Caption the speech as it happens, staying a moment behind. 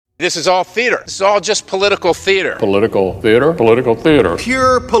This is all theater. This is all just political theater. Political theater. Political theater.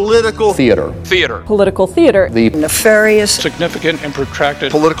 Pure political theater. Theater. Political theater. The nefarious, Significant and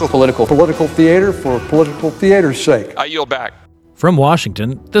protracted Political theater for political theater's sake. I yield back. From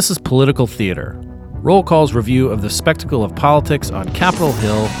Washington, this is Political Theater, Roll Call's review of the spectacle of politics on Capitol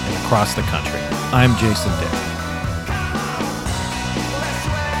Hill and across the country. I'm Jason Dick.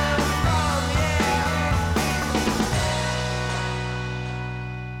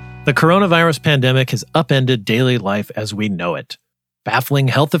 The coronavirus pandemic has upended daily life as we know it, baffling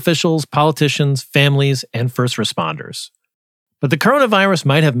health officials, politicians, families, and first responders. But the coronavirus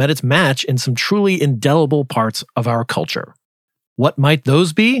might have met its match in some truly indelible parts of our culture. What might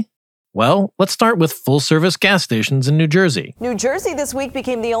those be? Well, let's start with full-service gas stations in New Jersey. New Jersey this week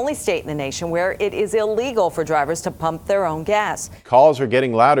became the only state in the nation where it is illegal for drivers to pump their own gas. Calls are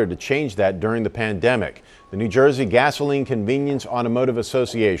getting louder to change that during the pandemic. The New Jersey Gasoline Convenience Automotive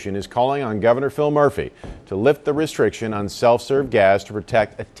Association is calling on Governor Phil Murphy to lift the restriction on self-serve gas to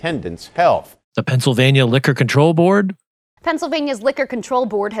protect attendants' health. The Pennsylvania Liquor Control Board. Pennsylvania's Liquor Control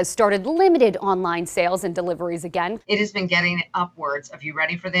Board has started limited online sales and deliveries again. It has been getting upwards of, you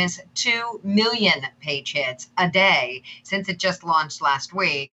ready for this, 2 million page hits a day since it just launched last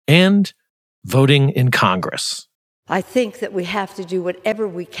week. And voting in Congress. I think that we have to do whatever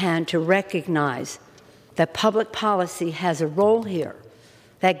we can to recognize that public policy has a role here,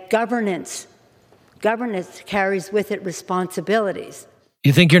 that governance carries with it responsibilities.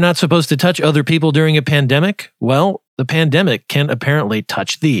 You think you're not supposed to touch other people during a pandemic? Well, the pandemic can apparently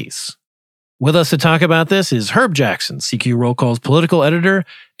touch these. With us to talk about this is Herb Jackson, CQ Roll Call's political editor,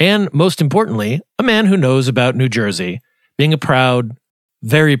 and most importantly, a man who knows about New Jersey, being a proud,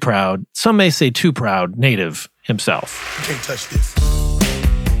 very proud, some may say too proud, native himself. You can't touch this.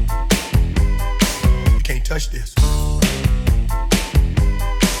 You can't touch this.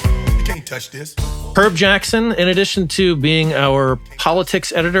 You can't touch this. Herb Jackson, in addition to being our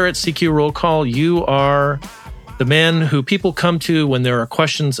politics editor at CQ Roll Call, you are the man who people come to when there are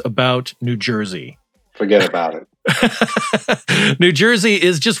questions about New Jersey. Forget about it. New Jersey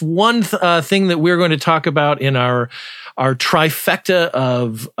is just one thing that we're going to talk about in our trifecta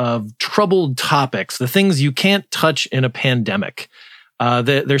of troubled topics, the things you can't touch in a pandemic.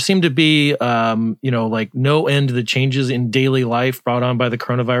 There seem to be, like no end to the changes in daily life brought on by the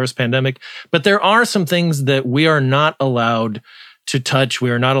coronavirus pandemic. But there are some things that we are not allowed to touch.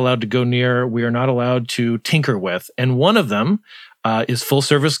 We are not allowed to go near. We are not allowed to tinker with. And one of them is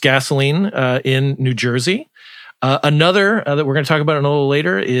full-service gasoline in New Jersey. Another that we're going to talk about a little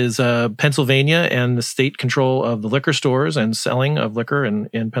later is Pennsylvania and the state control of the liquor stores and selling of liquor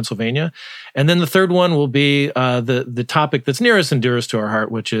in Pennsylvania. And then the third one will be the topic that's nearest and dearest to our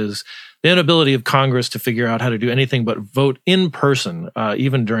heart, which is the inability of Congress to figure out how to do anything but vote in person,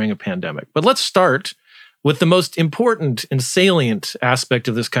 even during a pandemic. But let's start with the most important and salient aspect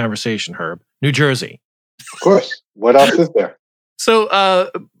of this conversation, Herb, New Jersey. Of course. What else is there? So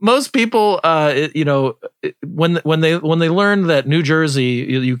most people, when they learn that New Jersey,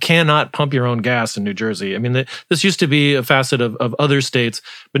 you cannot pump your own gas in New Jersey. I mean, this used to be a facet of other states,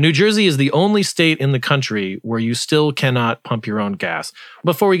 but New Jersey is the only state in the country where you still cannot pump your own gas.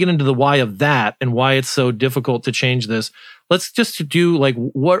 Before we get into the why of that and why it's so difficult to change this, let's just do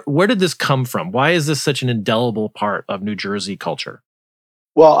where did this come from? Why is this such an indelible part of New Jersey culture?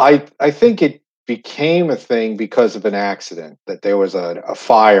 Well, I think it became a thing because of an accident, that there was a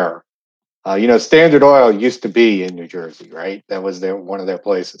fire. Standard Oil used to be in New Jersey, right? That was one of their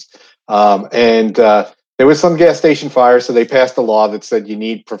places. And there was some gas station fire, so they passed a law that said you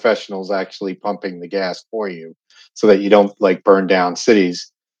need professionals actually pumping the gas for you so that you don't burn down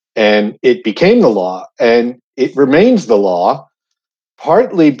cities. And it became the law, and it remains the law,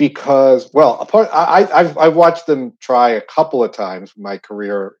 partly because, I've watched them try a couple of times in my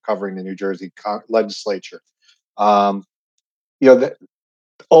career covering the New Jersey legislature.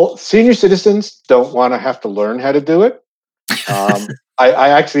 Senior citizens don't want to have to learn how to do it. I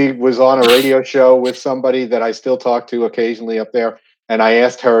actually was on a radio show with somebody that I still talk to occasionally up there, and I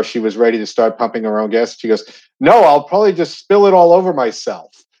asked her if she was ready to start pumping her own gas. She goes, "No, I'll probably just spill it all over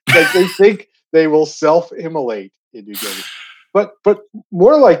myself." They think they will self-immolate in New Jersey. But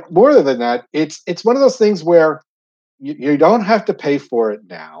more than that, it's one of those things where you don't have to pay for it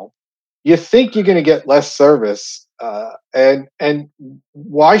now. You think you're going to get less service, and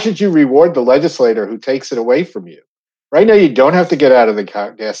why should you reward the legislator who takes it away from you? Right now, you don't have to get out of the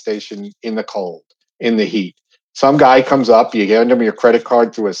gas station in the cold, in the heat. Some guy comes up, you hand him your credit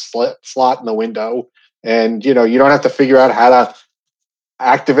card through a slot in the window, and you don't have to figure out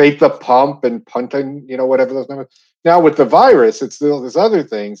activate the pump and punting, whatever those numbers. Now with the virus, it's still there's other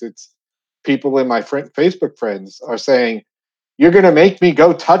things. It's people in my Facebook friends are saying, you're going to make me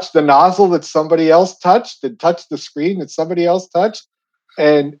go touch the nozzle that somebody else touched and touch the screen that somebody else touched.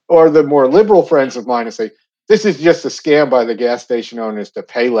 Or the more liberal friends of mine are saying, this is just a scam by the gas station owners to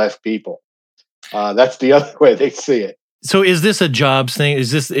pay less people. That's the other way they see it. So is this a jobs thing?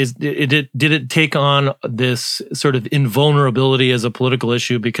 Did it take on this sort of invulnerability as a political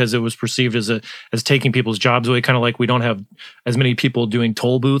issue because it was perceived as taking people's jobs away, kind of like we don't have as many people doing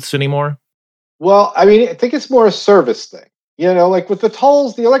toll booths anymore? Well, I mean, I think it's more a service thing. Like with the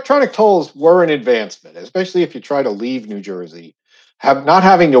tolls, the electronic tolls were an advancement, especially if you try to leave New Jersey. Not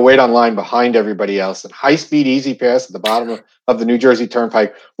having to wait online behind everybody else, and high-speed Easy Pass at the bottom of the New Jersey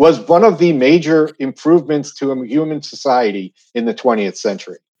Turnpike was one of the major improvements to a human society in the 20th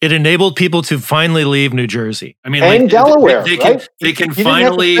century. It enabled people to finally leave New Jersey. I mean, and Delaware, they right? can you finally didn't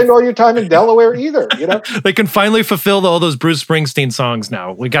have to spend all your time in Delaware either. They can finally fulfill all those Bruce Springsteen songs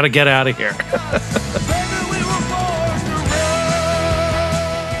now. We got to get out of here.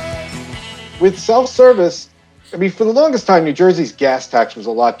 With self-service, I mean, for the longest time, New Jersey's gas tax was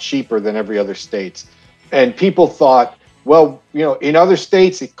a lot cheaper than every other state's. And people thought, well, in other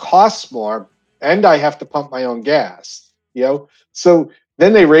states, it costs more and I have to pump my own gas, So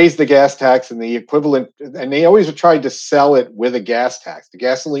then they raised the gas tax and the equivalent, and they always tried to sell it with a gas tax. The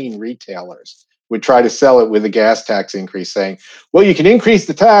gasoline retailers would try to sell it with a gas tax increase, saying, well, you can increase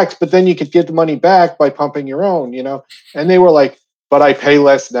the tax, but then you could get the money back by pumping your own, And they were like, but I pay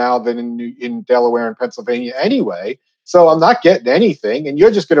less now than in Delaware and Pennsylvania anyway, so I'm not getting anything, and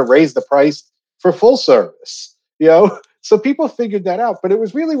you're just going to raise the price for full service, So people figured that out, but it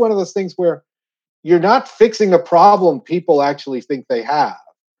was really one of those things where you're not fixing a problem people actually think they have.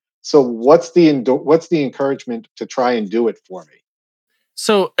 So what's the encouragement to try and do it for me?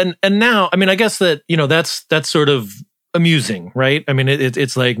 So and now, I mean, I guess that that's sort of amusing, right? I mean,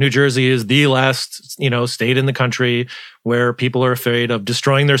 it's like New Jersey is the last state in the country where people are afraid of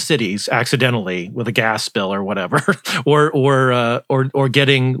destroying their cities accidentally with a gas spill or whatever, or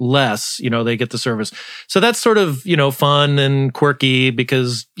getting less. They get the service. So that's sort of fun and quirky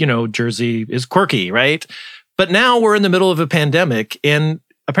because Jersey is quirky, right? But now we're in the middle of a pandemic, and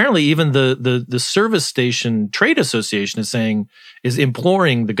apparently even the service station trade association is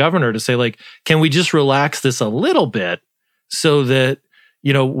imploring the governor to say, like, can we just relax this a little bit so that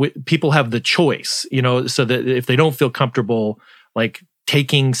people have the choice, so that if they don't feel comfortable like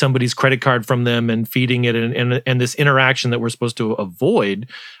taking somebody's credit card from them and feeding it and this interaction that we're supposed to avoid,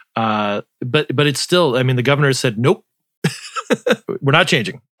 but it's still, I mean, the governor said nope. We're not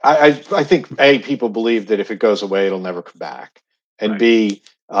changing. I think A, people believe that if it goes away it'll never come back, and right. B,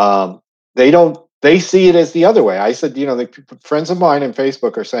 they see it as the other way. I said, friends of mine on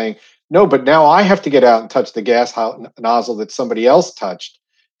Facebook are saying, no, but now I have to get out and touch the gas nozzle that somebody else touched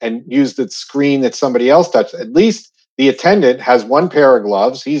and use the screen that somebody else touched. At least the attendant has one pair of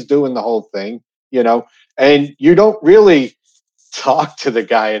gloves. He's doing the whole thing, and you don't really talk to the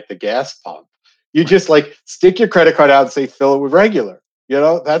guy at the gas pump. You just stick your credit card out and say, fill it with regular.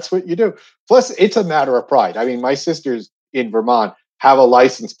 That's what you do. Plus, it's a matter of pride. I mean, my sisters in Vermont have a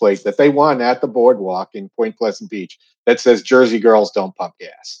license plate that they won at the boardwalk in Point Pleasant Beach that says Jersey girls don't pump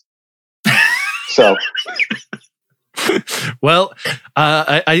gas. So, well,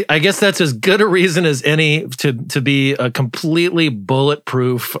 I guess that's as good a reason as any to be a completely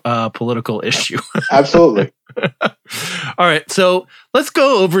bulletproof political issue. Absolutely. All right, so let's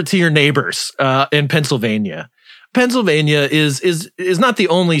go over to your neighbors in Pennsylvania. Pennsylvania is not the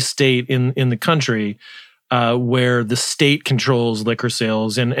only state in the country where the state controls liquor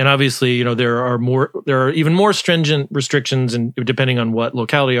sales, and obviously, there are even more stringent restrictions, and depending on what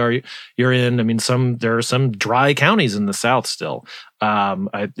locality you're in. I mean, there are some dry counties in the South still.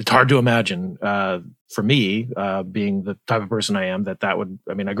 It's hard to imagine for me, being the type of person I am, that would.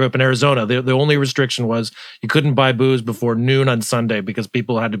 I mean, I grew up in Arizona. The only restriction was you couldn't buy booze before noon on Sunday because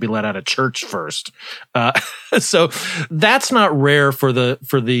people had to be let out of church first. So that's not rare for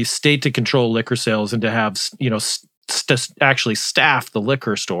the state to control liquor sales and to have actually staff the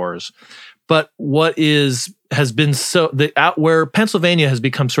liquor stores. But what has been where Pennsylvania has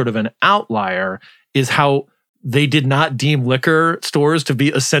become sort of an outlier is how they did not deem liquor stores to be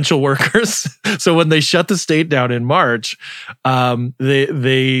essential workers. So when they shut the state down in March,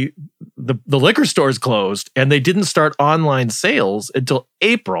 the liquor stores closed, and they didn't start online sales until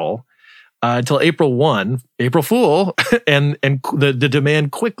April 1, April Fool, and the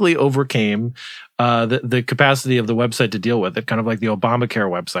demand quickly overcame the capacity of the website to deal with it, kind of like the Obamacare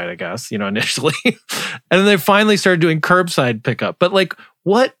website, I guess, initially. And then they finally started doing curbside pickup. But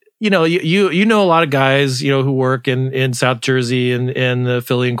what, you know a lot of guys, who work in South Jersey and the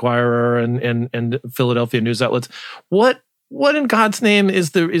Philly Inquirer and Philadelphia news outlets. What in God's name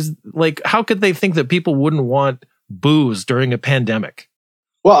is like, how could they think that people wouldn't want booze during a pandemic?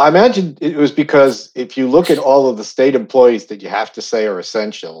 Well, I imagine it was because if you look at all of the state employees that you have to say are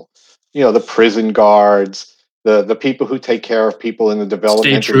essential, the prison guards, the people who take care of people in the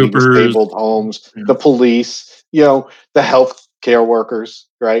developmentally disabled homes, the police, the health care workers,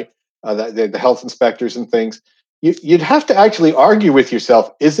 right? The health inspectors and things. You'd have to actually argue with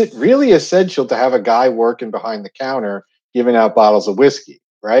yourself, is it really essential to have a guy working behind the counter giving out bottles of whiskey,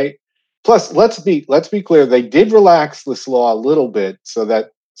 right? Plus, let's be clear, they did relax this law a little bit so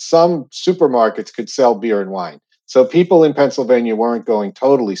that some supermarkets could sell beer and wine. So people in Pennsylvania weren't going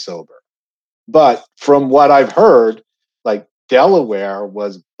totally sober. But from what I've heard, like Delaware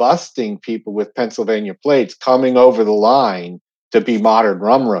was busting people with Pennsylvania plates coming over the line to be modern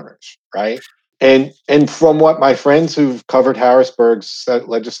rum runners, right? And from what my friends who've covered Harrisburg's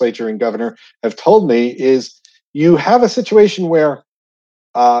legislature and governor have told me is you have a situation where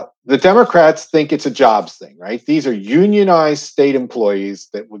the Democrats think it's a jobs thing, right? These are unionized state employees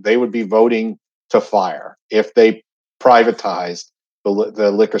that they would be voting to fire if they privatized the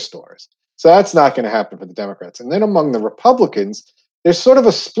liquor stores. So that's not going to happen for the Democrats. And then among the Republicans, there's sort of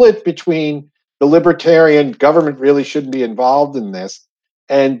a split between the libertarian government really shouldn't be involved in this,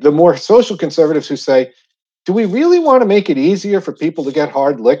 and the more social conservatives who say, do we really want to make it easier for people to get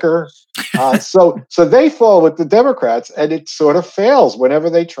hard liquor? So they fall with the Democrats, and it sort of fails whenever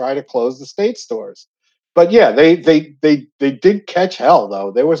they try to close the state stores. But yeah, they did catch hell,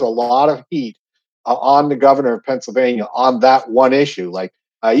 though. There was a lot of heat on the governor of Pennsylvania on that one issue. Like,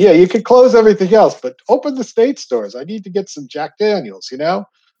 you could close everything else, but open the state stores. I need to get some Jack Daniels,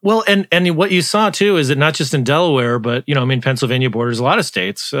 Well, and what you saw too is that not just in Delaware, but Pennsylvania borders a lot of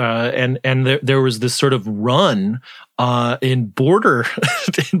states, and there was this sort of run in border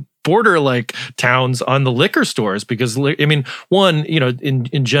like towns on the liquor stores because one,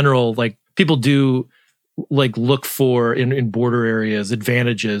 in general, like people do like look for in border areas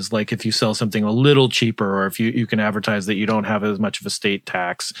advantages, like if you sell something a little cheaper or if you can advertise that you don't have as much of a state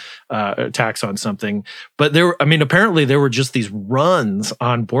tax on something. But apparently there were just these runs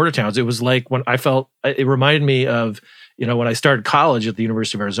on border towns. It was like when it reminded me of when I started college at the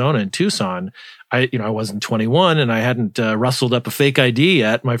University of Arizona in Tucson. I wasn't 21 and I hadn't rustled up a fake ID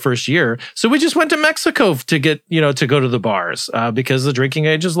yet my first year. So we just went to Mexico to get, to go to the bars because the drinking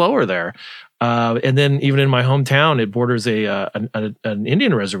age is lower there. And then even in my hometown, it borders an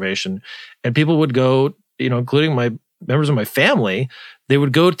Indian reservation, and people would go, including my members of my family, they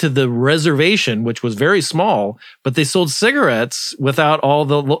would go to the reservation, which was very small, but they sold cigarettes without all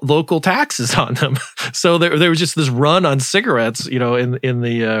the local taxes on them. So there was just this run on cigarettes, in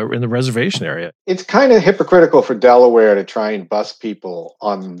the reservation area. It's kind of hypocritical for Delaware to try and bust people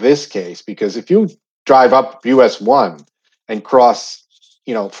on this case, because if you drive up US 1 and cross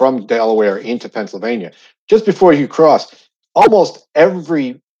from Delaware into Pennsylvania, just before you cross, almost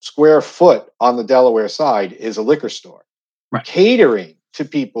every square foot on the Delaware side is a liquor store, right, catering to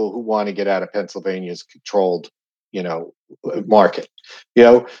people who want to get out of Pennsylvania's controlled, market.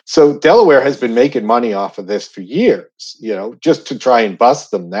 So Delaware has been making money off of this for years. Just to try and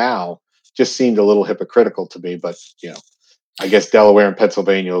bust them now just seemed a little hypocritical to me. But I guess Delaware and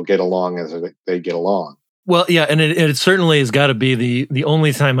Pennsylvania will get along as they get along. Well, yeah, and it certainly has got to be the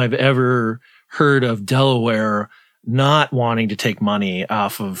only time I've ever heard of Delaware not wanting to take money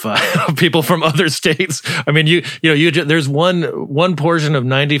off of people from other states. I mean, there's one portion of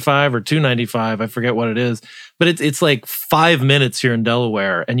 95 or 295, I forget what it is, but it's like 5 minutes here in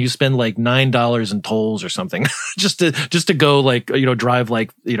Delaware, and you spend like $9 in tolls or something just to go like drive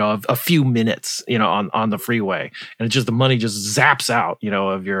like a few minutes on the freeway, and it's just the money just zaps out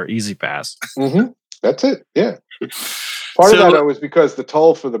of your Easy Pass. Mm-hmm. That's it. Yeah. Part of that was because the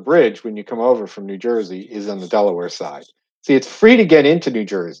toll for the bridge when you come over from New Jersey is on the Delaware side. See, it's free to get into New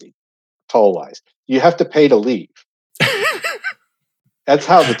Jersey, toll-wise. You have to pay to leave. That's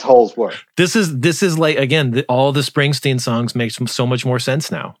how the tolls work. This is like, again, all the Springsteen songs make so much more sense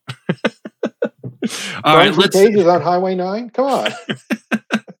now. All right, let's pages on Highway 9. Come on.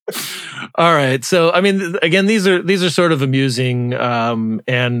 All right. So, again, these are sort of amusing,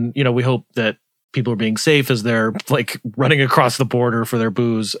 and we hope that people are being safe as they're like running across the border for their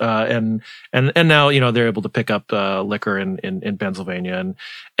booze, and now they're able to pick up liquor in Pennsylvania,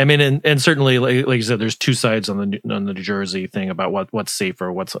 and certainly like you said, there's two sides on the New Jersey thing about what's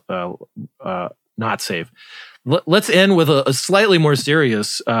safer, what's not safe. Let's end with a slightly more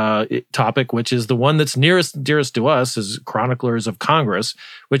serious topic, which is the one that's dearest to us as chroniclers of Congress,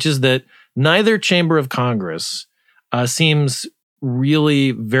 which is that neither chamber of Congress seems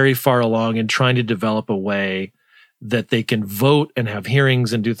really very far along in trying to develop a way that they can vote and have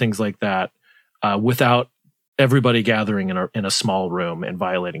hearings and do things like that without everybody gathering in a small room and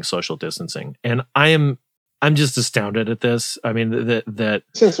violating social distancing. And I'm just astounded at this. I mean, that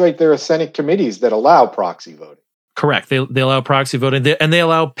since there are Senate committees that allow proxy voting. Correct. They allow proxy voting, and they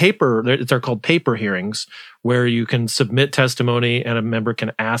allow paper. They're called paper hearings, where you can submit testimony and a member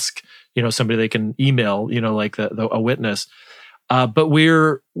can ask, somebody they can email, like a witness. But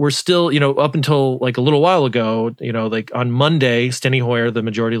we're still, up until like a little while ago, like on Monday, Steny Hoyer, the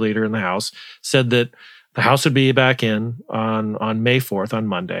majority leader in the House, said that the House would be back in on May 4th, on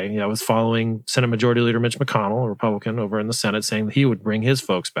Monday. That was following Senate Majority Leader Mitch McConnell, a Republican over in the Senate, saying that he would bring his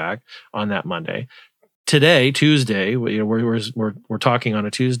folks back on that Monday. Today, Tuesday, we're talking on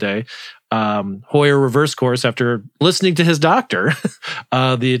a Tuesday. Hoyer reversed course after listening to his doctor,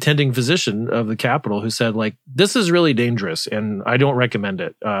 the attending physician of the Capitol, who said, like, this is really dangerous, and I don't recommend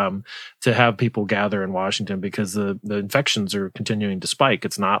it to have people gather in Washington because the infections are continuing to spike.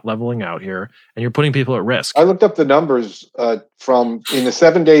 It's not leveling out here, and you're putting people at risk. I looked up the numbers from in the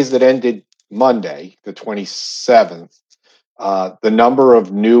 7 days that ended Monday, the 27th. The number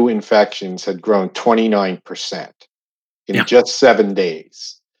of new infections had grown 29% in just 7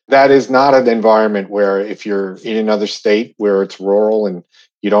 days. That is not an environment where, if you're in another state where it's rural and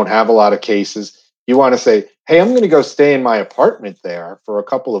you don't have a lot of cases, you want to say, hey, I'm going to go stay in my apartment there for a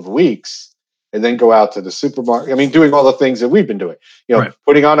couple of weeks and then go out to the supermarket. I mean, doing all the things that we've been doing, right.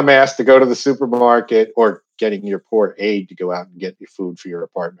 Putting on a mask to go to the supermarket or getting your poor aide to go out and get your food for your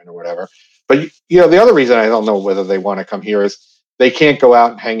apartment or whatever. But, the other reason I don't know whether they want to come here is they can't go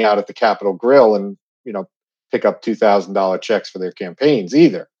out and hang out at the Capitol Grill and, pick up $2,000 checks for their campaigns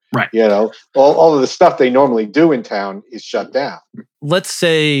either. Right. All of the stuff they normally do in town is shut down. Let's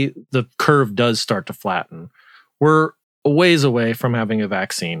say the curve does start to flatten. We're a ways away from having a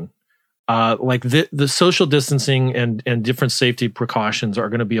vaccine. Like the social distancing and different safety precautions are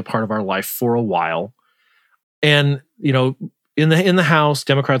going to be a part of our life for a while. And, in the House,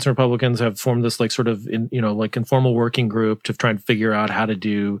 Democrats and Republicans have formed this informal working group to try and figure out how to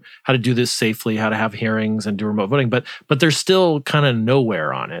do this safely, how to have hearings and do remote voting. But they're still kind of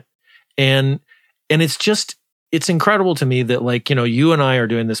nowhere on it. And it's incredible to me that you and I are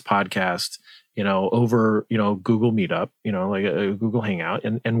doing this podcast, over, Google Meetup, like a Google Hangout.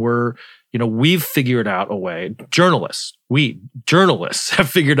 And we're, we've figured out a way, journalists have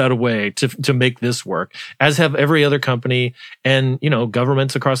figured out a way to make this work, as have every other company. And,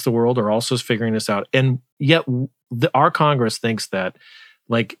 governments across the world are also figuring this out. And yet our Congress thinks that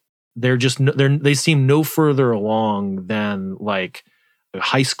they seem no further along than like a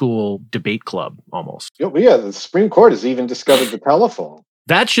high school debate club almost. Yeah, the Supreme Court has even discovered the telephone.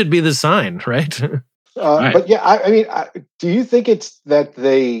 That should be the sign, right? Right. But yeah, do you think it's that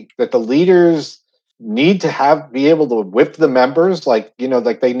the leaders need to be able to whip the members, like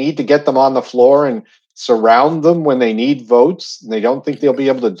they need to get them on the floor and surround them when they need votes? And they don't think they'll be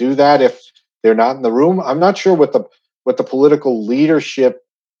able to do that if they're not in the room. I'm not sure what the political leadership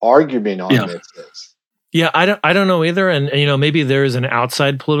argument on this is. Yeah, I don't know either. And maybe there is an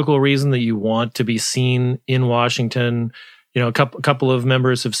outside political reason that you want to be seen in Washington. A couple of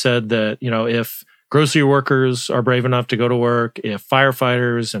members have said that, if grocery workers are brave enough to go to work, if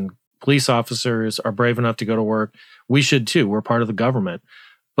firefighters and police officers are brave enough to go to work, we should too. We're part of the government.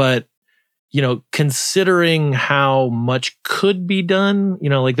 But, considering how much could be done,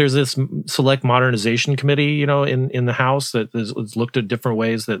 there's this select modernization committee, in the House that has looked at different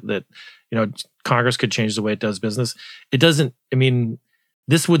ways that Congress could change the way it does business. It doesn't,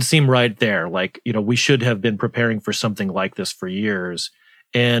 this would seem right there. We should have been preparing for something like this for years.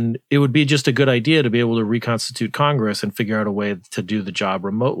 And it would be just a good idea to be able to reconstitute Congress and figure out a way to do the job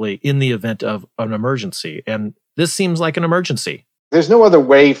remotely in the event of an emergency. And this seems like an emergency. There's no other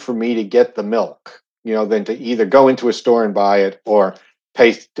way for me to get the milk, than to either go into a store and buy it or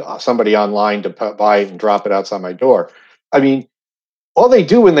pay somebody online to buy it and drop it outside my door. All they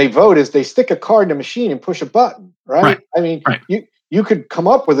do when they vote is they stick a card in a machine and push a button, right? Right. You could come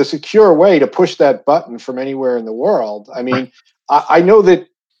up with a secure way to push that button from anywhere in the world. Right. I know that,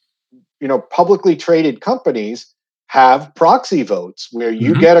 publicly traded companies have proxy votes where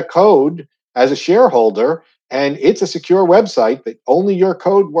you get a code as a shareholder, and it's a secure website that only your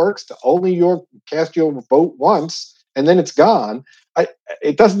code works, to only cast your vote once, and then it's gone.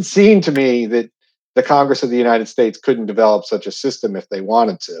 It doesn't seem to me that the Congress of the United States couldn't develop such a system if they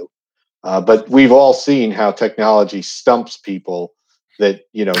wanted to. But we've all seen how technology stumps people that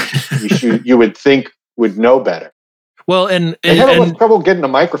you would think would know better. Well, they have much trouble getting the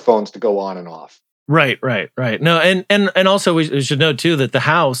microphones to go on and off. Right. No, and also we should note too that the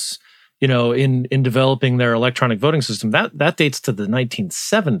House, in developing their electronic voting system, that dates to the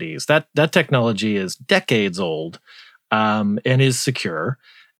 1970s. That technology is decades old, and is secure.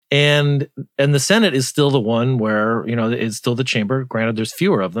 And the Senate is still the one where, it's still the chamber. Granted, there's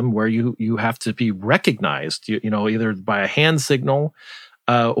fewer of them, where you have to be recognized, either by a hand signal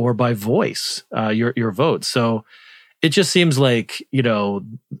or by voice, your vote. So it just seems like,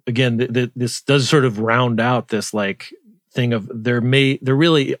 again, this does sort of round out this like thing of there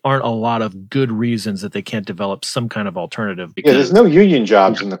really aren't a lot of good reasons that they can't develop some kind of alternative. Yeah, there's no union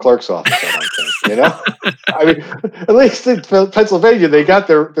jobs in the clerk's office, I don't think. I mean, at least in Pennsylvania, they got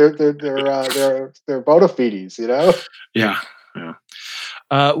their bona fides. Yeah.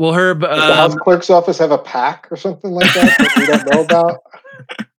 Well, Herb, does the House clerk's office have a PAC or something like that we don't know about?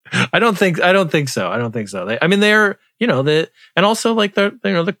 I don't think so. They're, and also like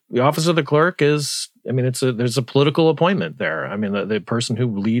the office of the clerk is, there's a political appointment there. The person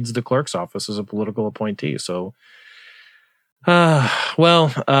who leads the clerk's office is a political appointee. So,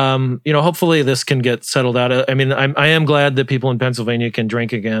 hopefully this can get settled out. I am glad that people in Pennsylvania can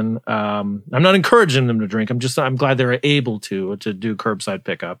drink again. I'm not encouraging them to drink. I'm glad they're able to do curbside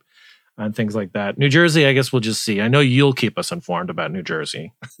pickup and things like that. New Jersey, I guess we'll just see. I know you'll keep us informed about New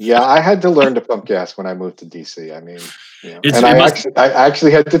Jersey. Yeah, I had to learn to pump gas when I moved to DC. I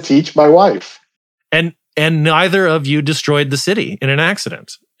actually had to teach my wife. And neither of you destroyed the city in an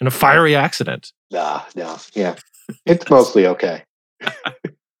accident, in a fiery accident. No, yeah. It's mostly okay.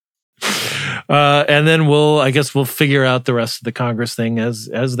 And then we'll figure out the rest of the Congress thing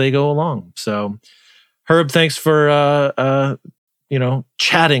as they go along. So, Herb, thanks for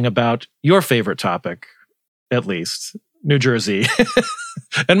chatting about your favorite topic, at least New Jersey,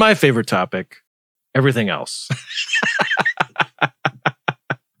 and my favorite topic, everything else.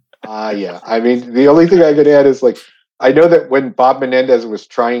 Yeah. The only thing I could add is I know that when Bob Menendez was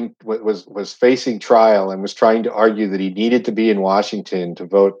facing trial and was trying to argue that he needed to be in Washington to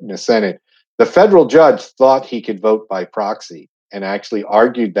vote in the Senate, the federal judge thought he could vote by proxy and actually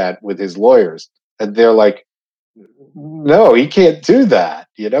argued that with his lawyers. And they're like, no, he can't do that.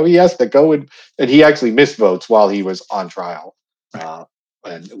 He has to go and he actually missed votes while he was on trial,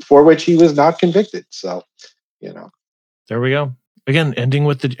 and for which he was not convicted. So, there we go. Again, ending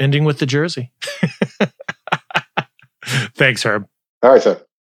with the Jersey. Thanks, Herb. All right, sir.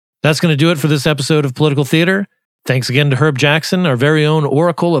 That's going to do it for this episode of Political Theater. Thanks again to Herb Jackson, our very own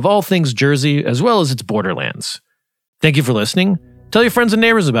oracle of all things Jersey, as well as its borderlands. Thank you for listening. Tell your friends and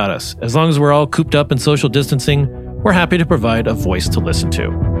neighbors about us. As long as we're all cooped up in social distancing, we're happy to provide a voice to listen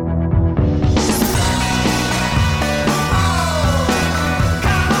to.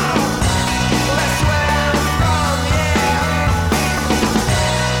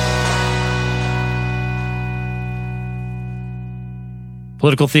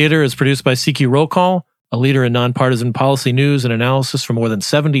 Political Theater is produced by CQ Roll Call, a leader in nonpartisan policy news and analysis for more than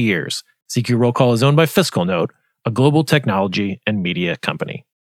 70 years. CQ Roll Call is owned by Fiscal Note, a global technology and media company.